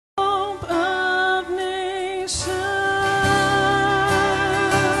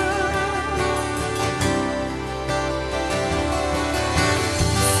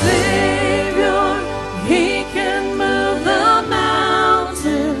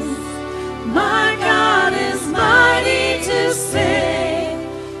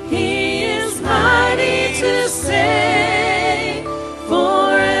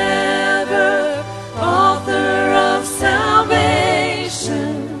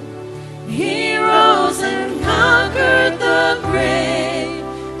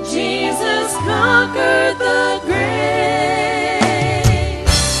conquered the grave.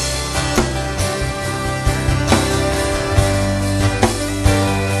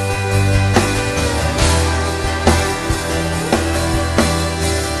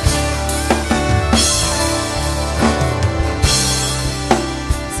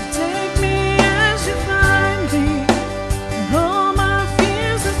 So take me as you find me, and all my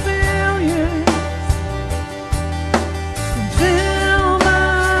fears and failures. Fill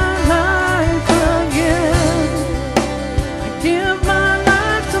my life again. I give my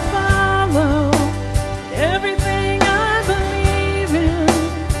life to follow everything I believe in.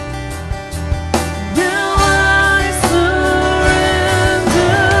 Now I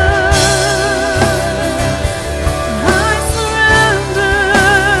surrender. I surrender.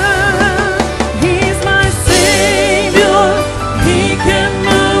 He's my Savior. He can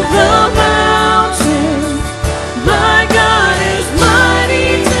move the mountains. My God is mighty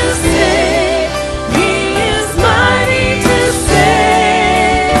to save. He is mighty to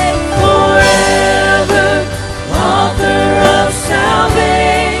save forever. Author of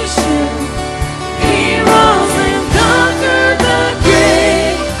salvation. He rose and conquered the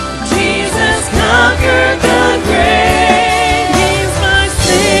grave. Jesus conquered the grave. He's my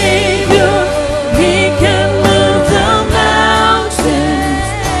Savior. He can move the mountains.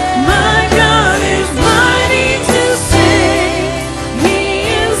 My God is mighty to save. He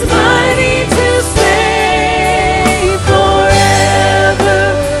is mighty to save forever.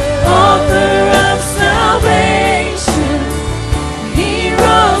 Author of salvation. He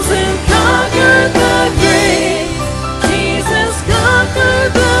rose and conquered the grave. Jesus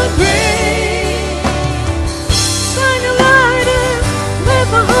conquered the grave. Shine a light and let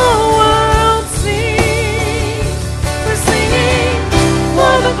the whole world see. We're singing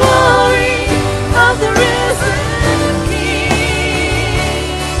for the glory of the risen King.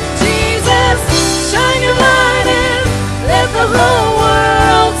 Jesus, shine your light and let the whole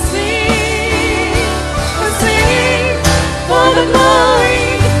world see. We're singing for the glory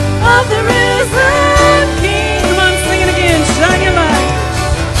of the risen King. Come on, sing it again. Shine your light.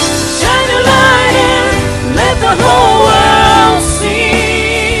 Shine your light and let the whole world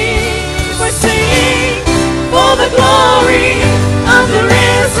see. We're singing for the glory of the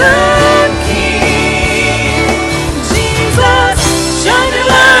risen King. Jesus, shine your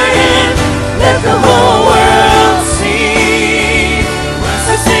light and let the whole world see.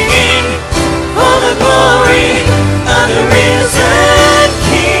 We're singing for the glory of the risen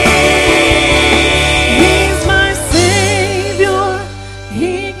King. He's my Savior.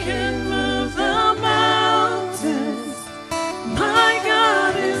 He can move the mountains. My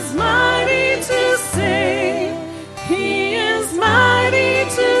God is mighty to save. He is mighty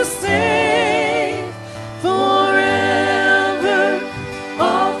to save forever.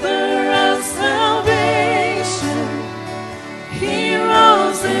 Author of salvation. He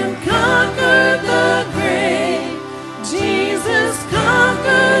rose and conquered the grave. Jesus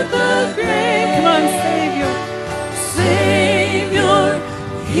conquered the grave. Come on, Savior. Savior,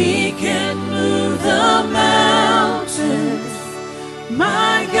 He can move the mountains.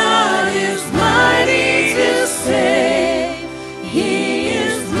 My God is mighty to save. He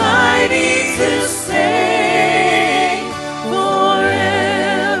is mighty to save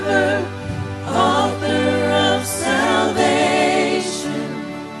forever. Author of salvation.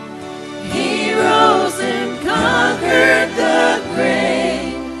 He rose and conquered the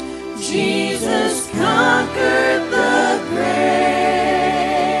grave. Jesus conquered the grave.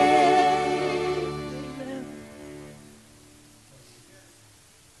 Amen.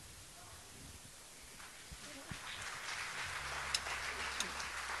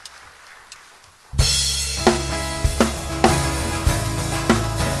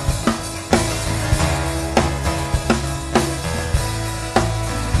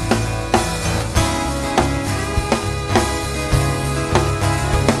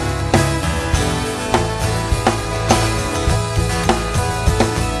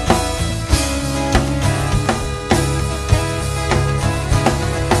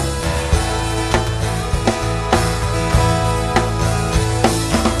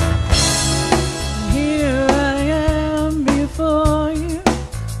 Here I am before you,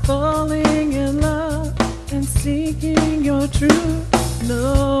 falling in love and seeking your truth,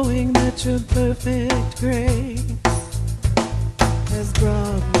 knowing that your perfect grace has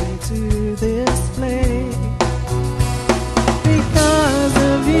brought me to this place. Because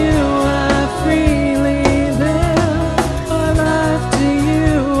of you, I freely live my life to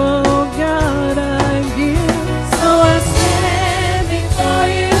you, oh God, I give. So I stand before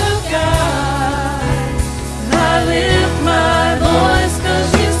you, God. I lift my voice 'cause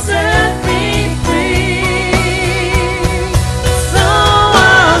you set me free.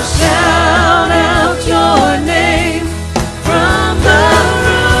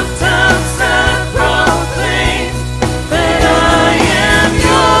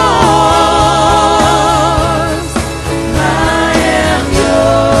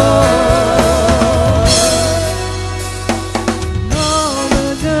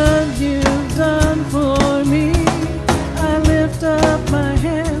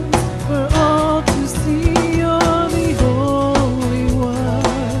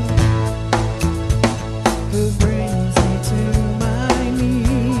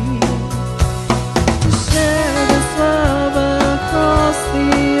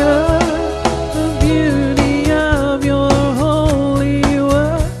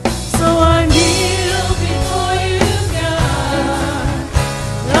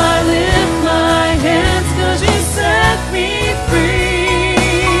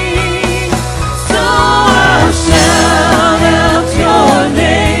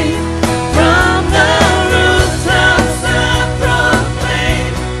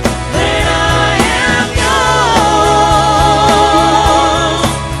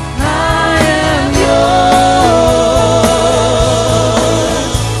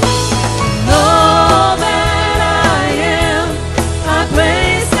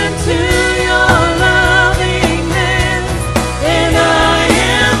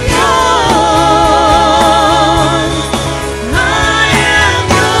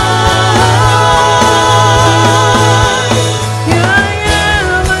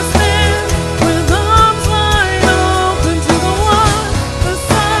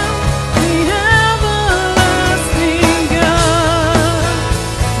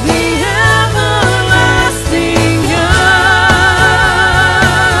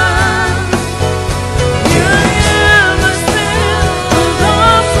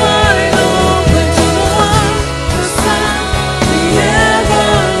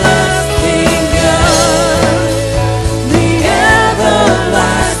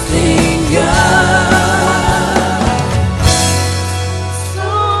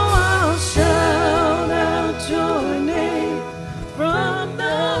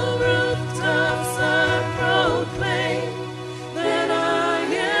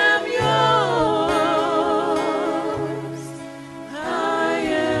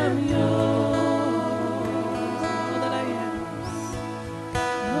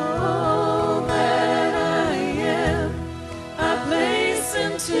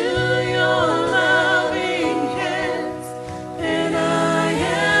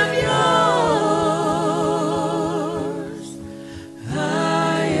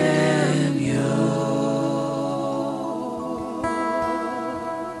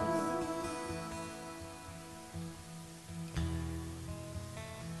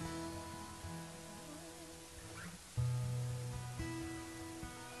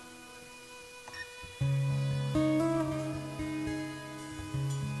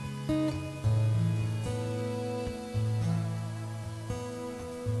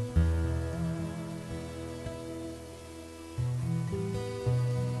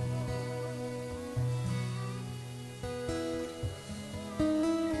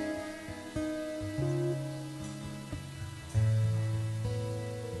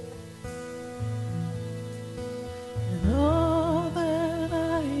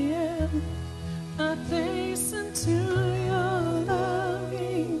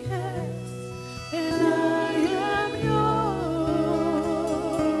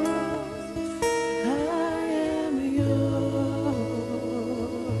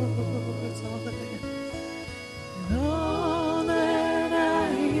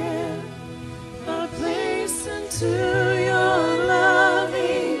 into your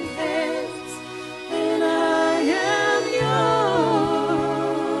loving hands, and I am yours.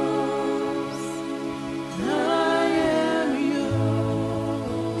 I am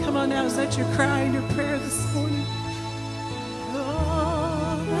yours. Come on now, is that your cry and your prayer this morning?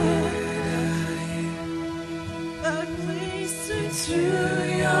 All that I place into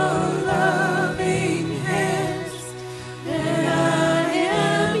your loving hands, and I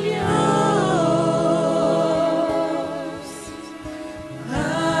am yours.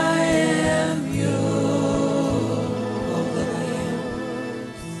 I am yours.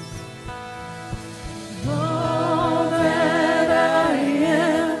 All that I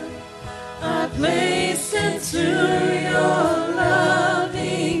am, I place into your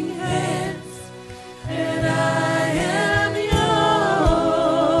loving hands, and I am yours.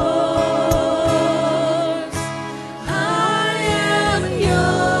 I am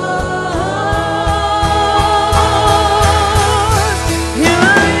yours. Here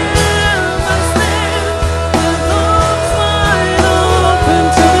I am, I stand with arms wide open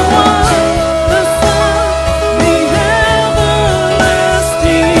to the one, the Son, the everlasting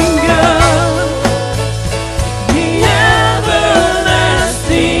God, the everlasting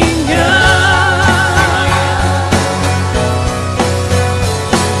God.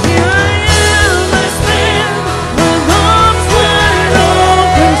 Here I am, I stand with arms wide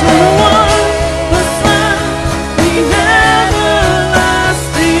open to the one, the Son, the everlasting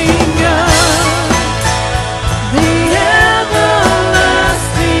God, the everlasting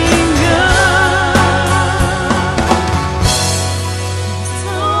God.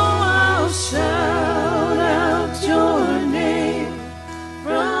 So I'll shout out your name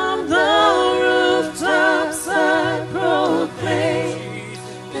from the rooftops. I proclaim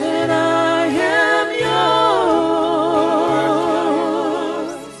that I am yours.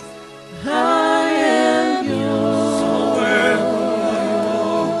 I am yours.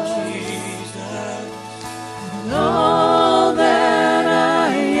 All that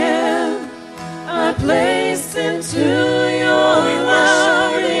I am, I place into your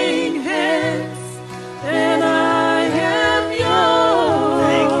loving hands, and I am yours.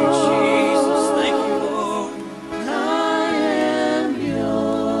 Thank you, Jesus. Thank you, Lord. I am yours.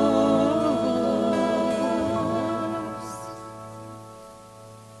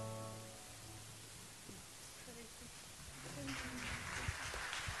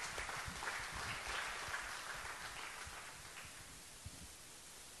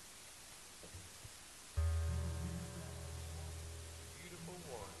 Beautiful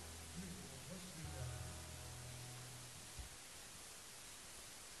one.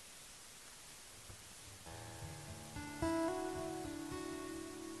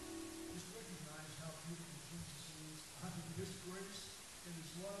 Just recognize how beautiful Jesus is. I think His grace and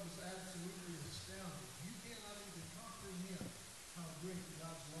His love is absolutely astounding. You cannot even comprehend how great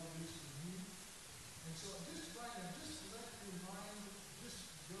God's love is for you. And so just right now, just let your mind just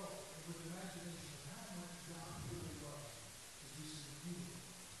go with imagination of how much God really loves as we sing beautiful.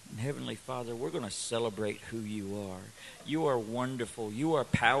 Heavenly Father, we're going to celebrate who you are. You are wonderful. You are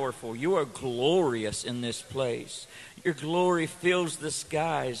powerful. You are glorious in this place. Your glory fills the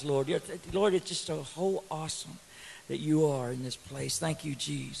skies, Lord. Lord, it's just so whole awesome that you are in this place. Thank you,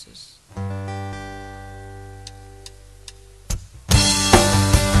 Jesus.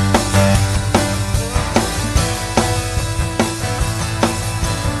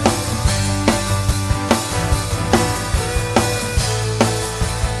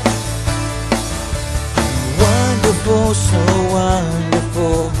 Wonderful, so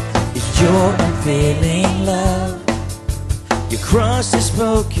wonderful is your unfailing love. Your cross has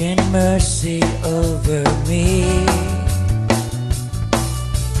spoken mercy over me.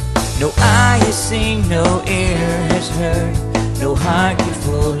 No eye has seen, no ear has heard, no heart can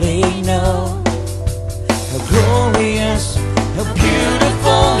fully know how glorious, how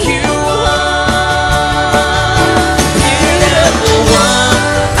beautiful you are. Beautiful one,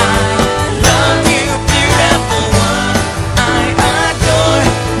 I love you. Beautiful one, I adore.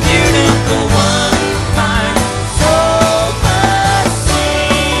 Beautiful one, my soul must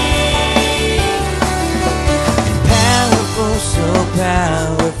sing. Powerful, so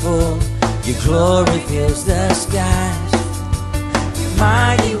powerful, your glory fills the skies. Your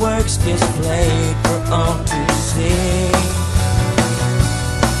mighty works displayed for all to see.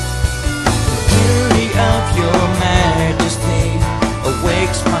 The beauty of your majesty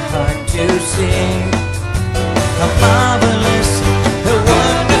awakes my heart to sing. How marvelous, how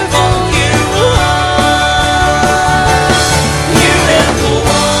wonderful you are. Beautiful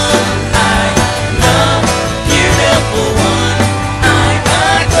one, I love. Beautiful one, I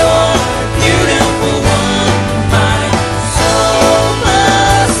adore. Beautiful one, my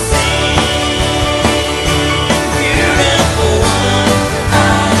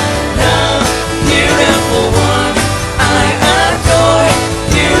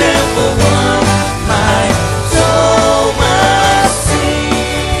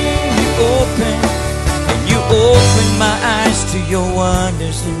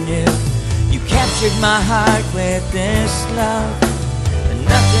captured my heart with this love, and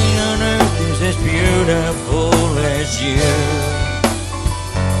nothing on earth is as beautiful as you.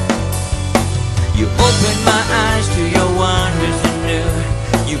 You opened my eyes to your wonders anew.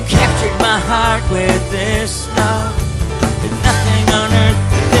 You captured my heart with this love,